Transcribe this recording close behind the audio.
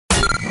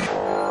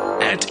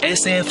at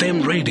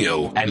SAFM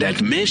Radio and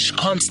at Mish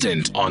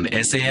Constant on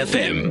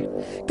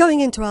SAFM. Going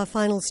into our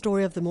final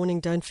story of the morning,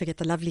 don't forget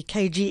the lovely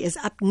KG is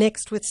up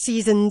next with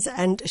Seasons,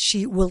 and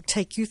she will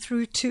take you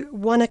through to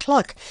 1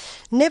 o'clock.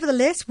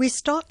 Nevertheless, we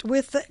start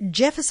with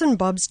Jefferson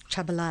Bobs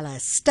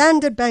TSHABALALA,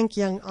 Standard Bank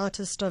Young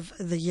Artist of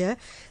the Year.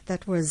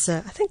 That was,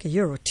 I think, a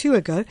year or two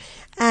ago.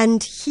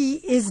 And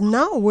he is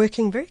now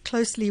working very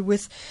closely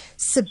with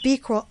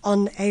Sibikwa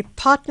on a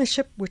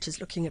partnership which is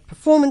looking at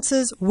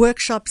performances,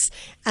 workshops,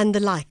 and the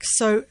like.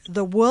 So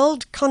the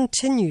world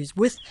continues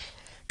with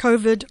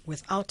COVID,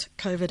 without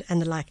COVID,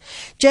 and the like.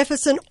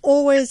 Jefferson,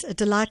 always a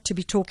delight to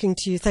be talking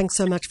to you. Thanks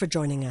so much for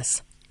joining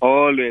us.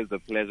 Always a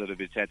pleasure to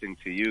be chatting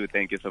to you.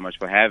 Thank you so much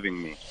for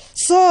having me.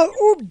 So,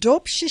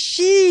 Ub'Dope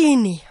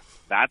Shishini.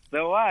 That's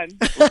the one.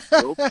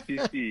 Ub'Dope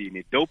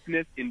Shishini.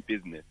 Dopeness in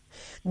business.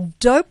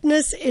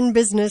 Dopeness in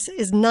business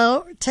is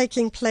now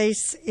taking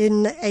place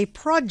in a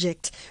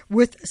project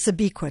with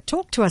Sibikwa.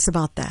 Talk to us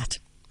about that.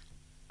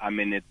 I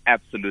mean, it's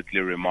absolutely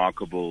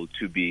remarkable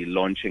to be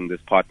launching this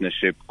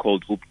partnership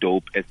called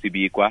Ub'Dope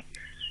eSibikwa.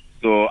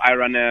 So I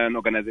run an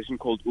organization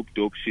called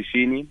Ub'Dope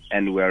Shishini,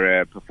 and we're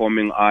a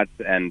performing arts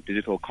and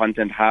digital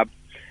content hub.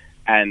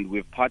 And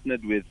we've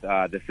partnered with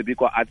the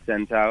Sibikwa Art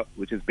Centre,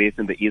 which is based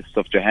in the east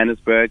of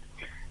Johannesburg.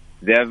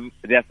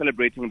 They're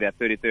celebrating their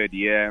 33rd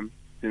year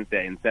since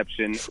their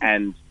inception,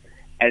 and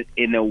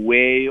in a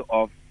way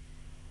of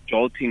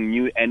jolting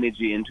new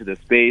energy into the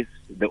space,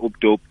 the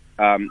Ub'Dope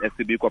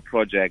eSibikwa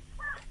project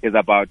is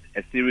about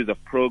a series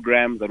of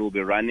programs that will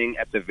be running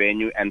at the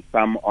venue and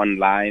some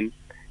online.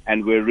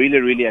 And we're really,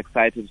 really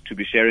excited to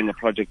be sharing a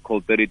project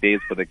called 30 Days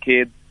for the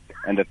Kids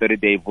and the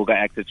 30-Day Vuga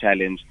Actor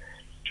Challenge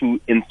to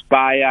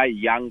inspire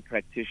young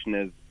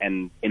practitioners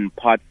and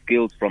impart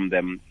skills from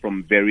them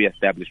from very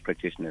established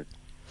practitioners.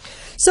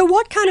 So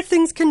what kind of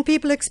things can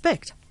people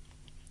expect?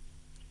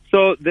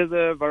 So there's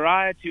a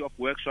variety of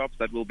workshops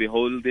that we'll be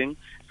holding.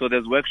 So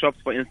there's workshops,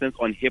 for instance,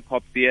 on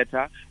hip-hop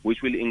theater,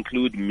 which will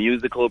include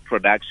musical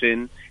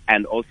production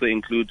and also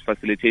include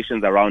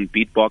facilitations around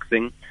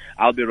beatboxing.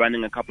 I'll be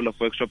running a couple of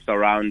workshops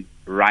around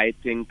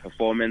writing,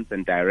 performance,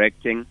 and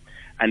directing.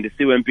 And the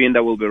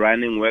Siwempinda will be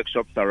running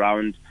workshops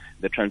around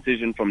the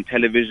transition from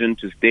television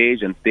to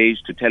stage and stage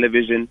to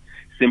television.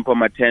 Simpo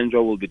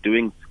Matenjo will be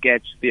doing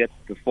sketch theater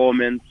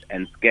performance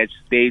and sketch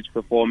stage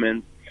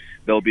performance.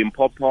 There'll be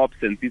Pop-Pops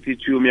and Titi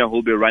Chumia who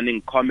will be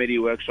running comedy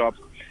workshops.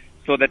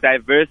 So the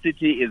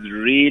diversity is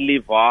really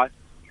vast,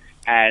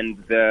 and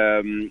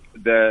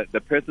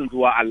the persons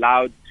who are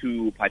allowed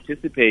to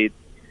participate,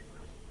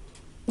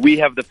 we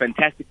have the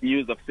fantastic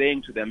news of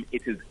saying to them,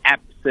 it is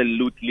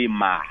absolutely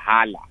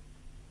mahala.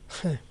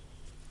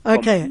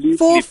 Okay, Completely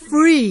for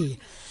free.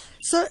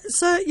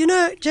 So, you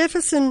know,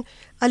 Jefferson,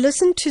 I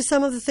listened to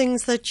some of the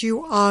things that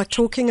you are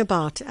talking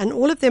about, and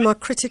all of them are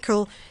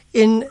critical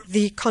in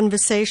the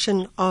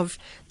conversation of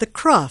the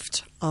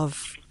craft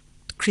of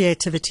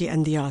creativity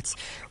and the arts.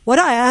 What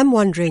I am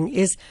wondering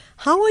is,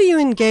 how are you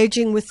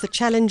engaging with the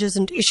challenges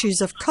and issues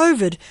of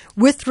COVID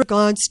with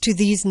regards to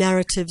these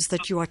narratives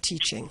that you are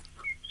teaching?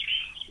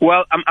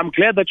 Well, I'm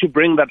glad that you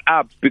bring that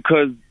up,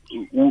 because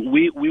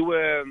we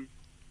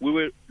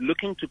were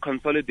looking to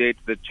consolidate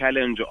the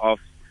challenge of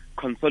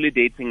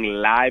consolidating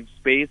live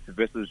space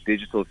versus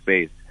digital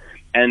space.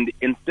 And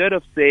instead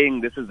of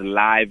saying this is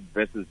live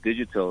versus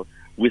digital,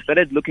 we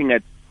started looking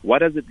at what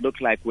does it look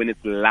like when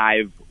it's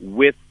live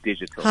with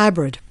digital.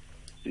 Hybrid.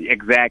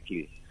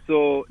 Exactly.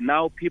 So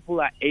now people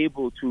are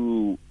able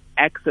to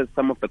access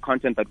some of the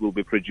content that we'll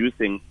be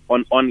producing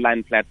on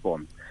online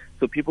platforms.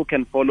 So people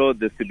can follow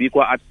the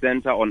Sibikwa Art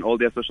Centre on all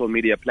their social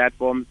media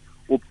platforms,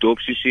 Ub'Dope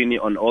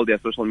Shishini on all their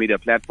social media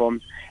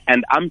platforms,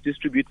 and I'm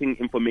distributing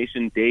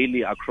information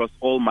daily across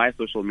all my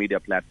social media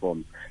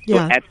platforms. So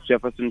at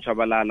Jefferson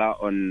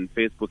Tshabalala on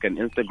Facebook and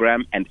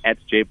Instagram, and at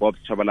JBobs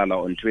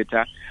Tshabalala on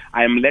Twitter.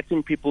 I am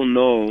letting people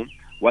know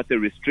what the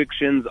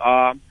restrictions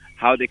are,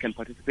 how they can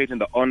participate in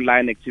the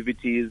online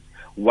activities,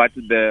 what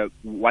the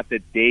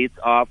dates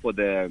are for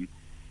the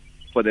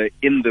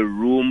in the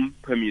room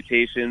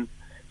permutations,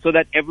 so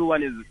that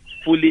everyone is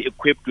fully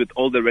equipped with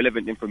all the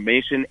relevant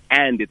information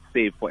and it's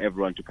safe for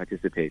everyone to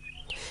participate.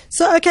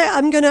 So, okay,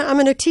 I'm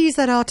gonna tease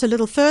that out a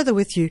little further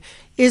with you.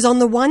 Is on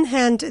the one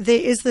hand,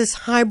 there is this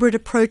hybrid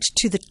approach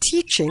to the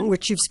teaching,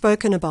 which you've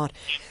spoken about.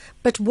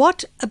 But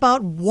what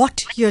about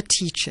what you're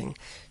teaching?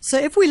 So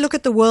if we look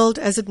at the world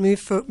as it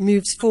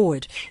moves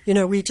forward, you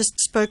know, we just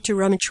spoke to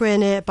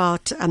Ramachwene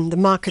about the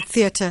market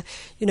theatre.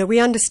 You know, we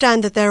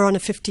understand that they're on a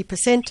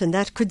 50% and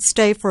that could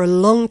stay for a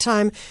long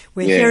time.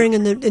 We're hearing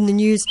in the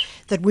news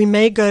that we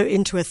may go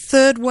into a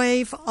third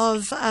wave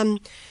of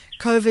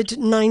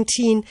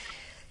COVID-19.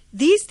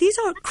 These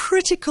are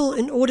critical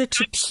in order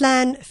to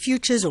plan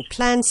futures or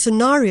plan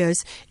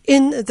scenarios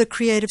in the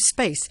creative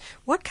space.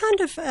 What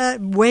kind of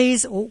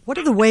ways, or what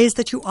are the ways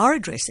that you are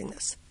addressing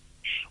this?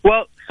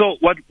 Well, so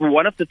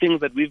one of the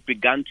things that we've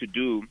begun to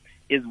do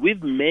is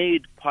we've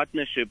made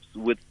partnerships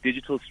with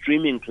digital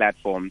streaming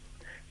platforms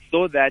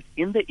so that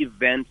in the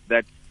event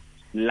that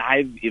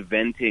live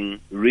eventing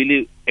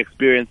really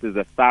experiences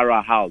a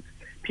thorough halt,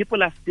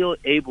 people are still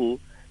able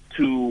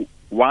to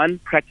one,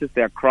 practice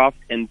their craft,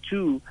 and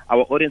two,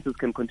 our audiences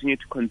can continue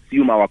to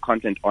consume our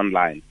content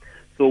online.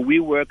 So we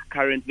work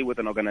currently with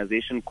an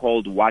organization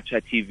called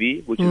Watcha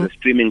TV, which is a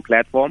streaming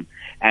platform,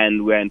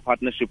 and we're in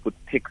partnership with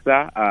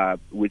Pixar,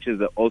 which is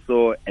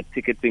also a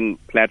ticketing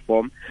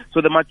platform.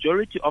 So the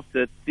majority of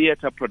the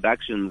theater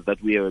productions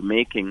that we are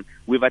making,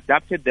 we've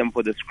adapted them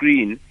for the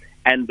screen,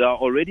 and there are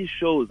already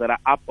shows that are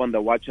up on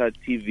the Watcha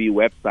TV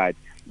website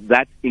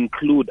that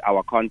include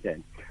our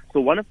content. So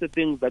one of the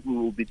things that we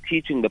will be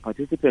teaching the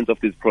participants of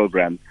these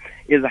programs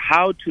is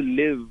how to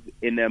live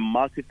in a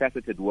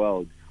multifaceted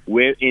world,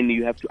 wherein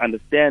you have to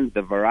understand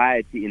the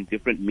variety in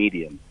different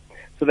mediums,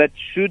 so that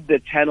should the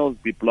channels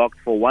be blocked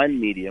for one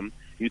medium,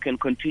 you can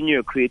continue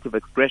your creative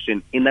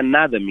expression in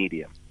another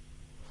medium.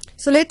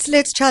 So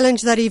let's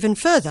challenge that even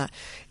further.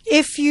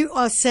 If you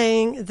are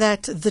saying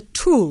that the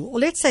tool, or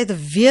let's say the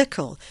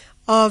vehicle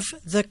of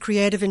the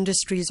creative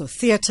industries or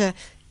theatre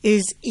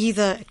is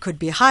either, it could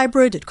be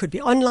hybrid, it could be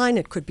online,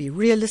 it could be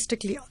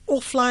realistically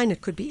offline,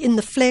 it could be in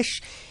the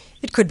flesh,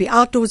 it could be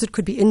outdoors, it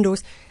could be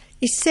indoors.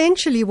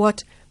 Essentially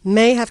what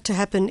may have to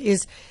happen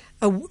is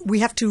we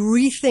have to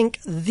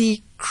rethink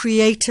the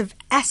creative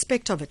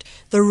aspect of it,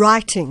 the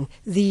writing,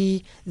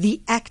 the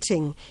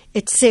acting,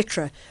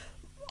 etc.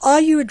 Are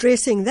you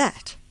addressing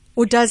that,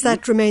 or does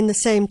that remain the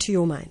same to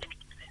your mind?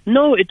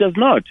 No, it does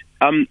not.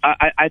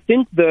 I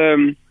think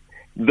the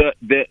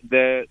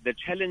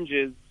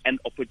challenges and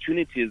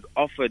opportunities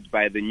offered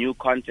by the new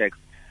context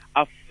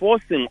are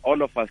forcing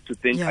all of us to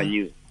think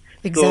anew.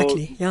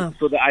 Exactly.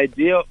 So the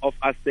idea of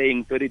us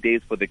saying 30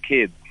 days for the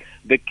kids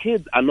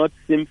are not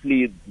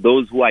simply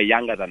those who are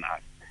younger than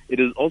us. It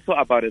is also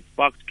about a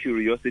sparked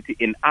curiosity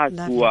in us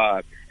who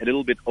are a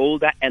little bit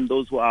older and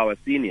those who are our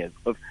seniors,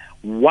 of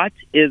what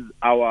is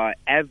our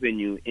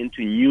avenue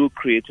into new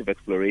creative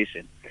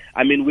exploration.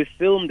 I mean, we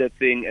filmed a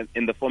thing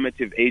in the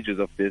formative ages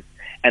of this,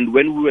 and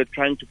when we were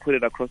trying to put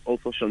it across all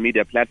social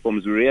media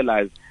platforms, we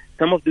realized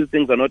some of these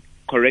things are not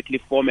correctly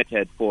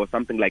formatted for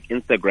something like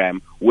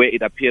Instagram, where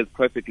it appears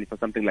perfectly for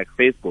something like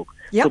Facebook.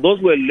 Yep. So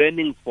those were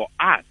learnings for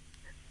us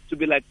to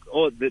be like,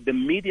 the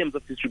mediums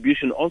of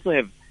distribution also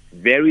have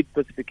varied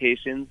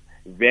specifications,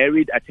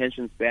 varied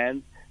attention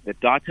spans, the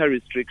data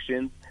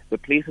restrictions, the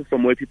places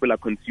from where people are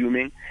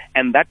consuming,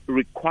 and that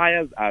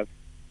requires us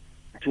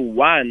to,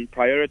 one,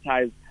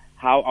 prioritize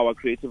how our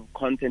creative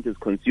content is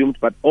consumed,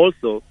 but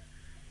also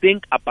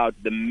think about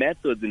the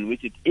methods in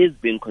which it is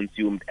being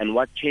consumed and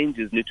what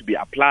changes need to be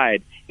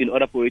applied in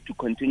order for it to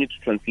continue to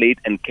translate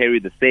and carry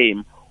the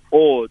same,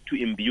 or to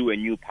imbue a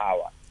new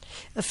power.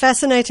 A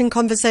fascinating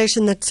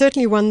conversation, that's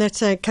certainly one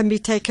that can be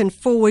taken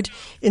forward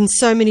in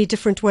so many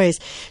different ways.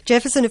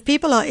 Jefferson, if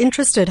people are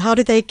interested, how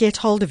do they get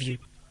hold of you?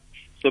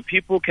 So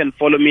people can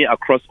follow me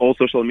across all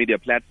social media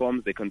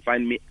platforms. They can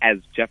find me as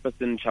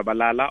Jefferson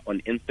Tshabalala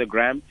on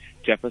Instagram,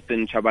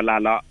 Jefferson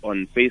Tshabalala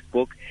on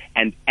Facebook,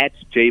 and at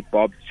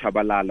JBobs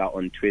Tshabalala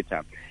on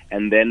Twitter.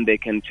 And then they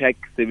can check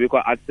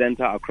Sibikwa Art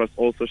Centre across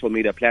all social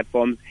media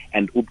platforms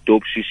and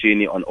Ub'Dope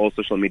Shishini on all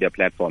social media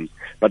platforms.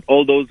 But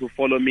all those who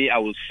follow me, I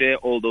will share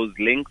all those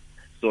links.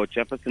 So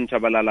Jefferson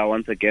Tshabalala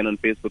once again on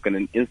Facebook and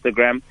on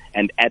Instagram,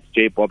 and at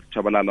JBobs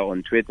Tshabalala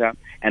on Twitter.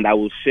 And I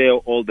will share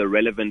all the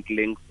relevant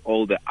links,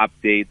 all the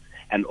updates,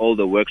 and all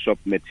the workshop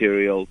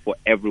material for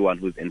everyone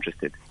who's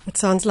interested. It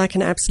sounds like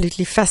an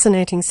absolutely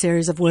fascinating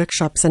series of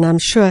workshops, and I'm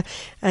sure,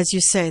 as you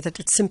say, that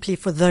it's simply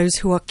for those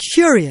who are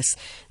curious,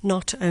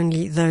 not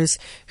only those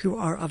who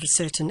are of a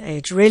certain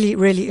age. Really,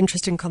 really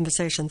interesting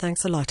conversation.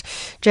 Thanks a lot.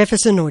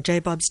 Jefferson, or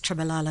JBobs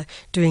Tshabalala,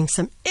 doing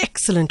some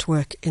excellent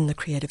work in the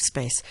creative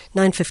space.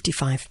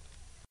 9:55.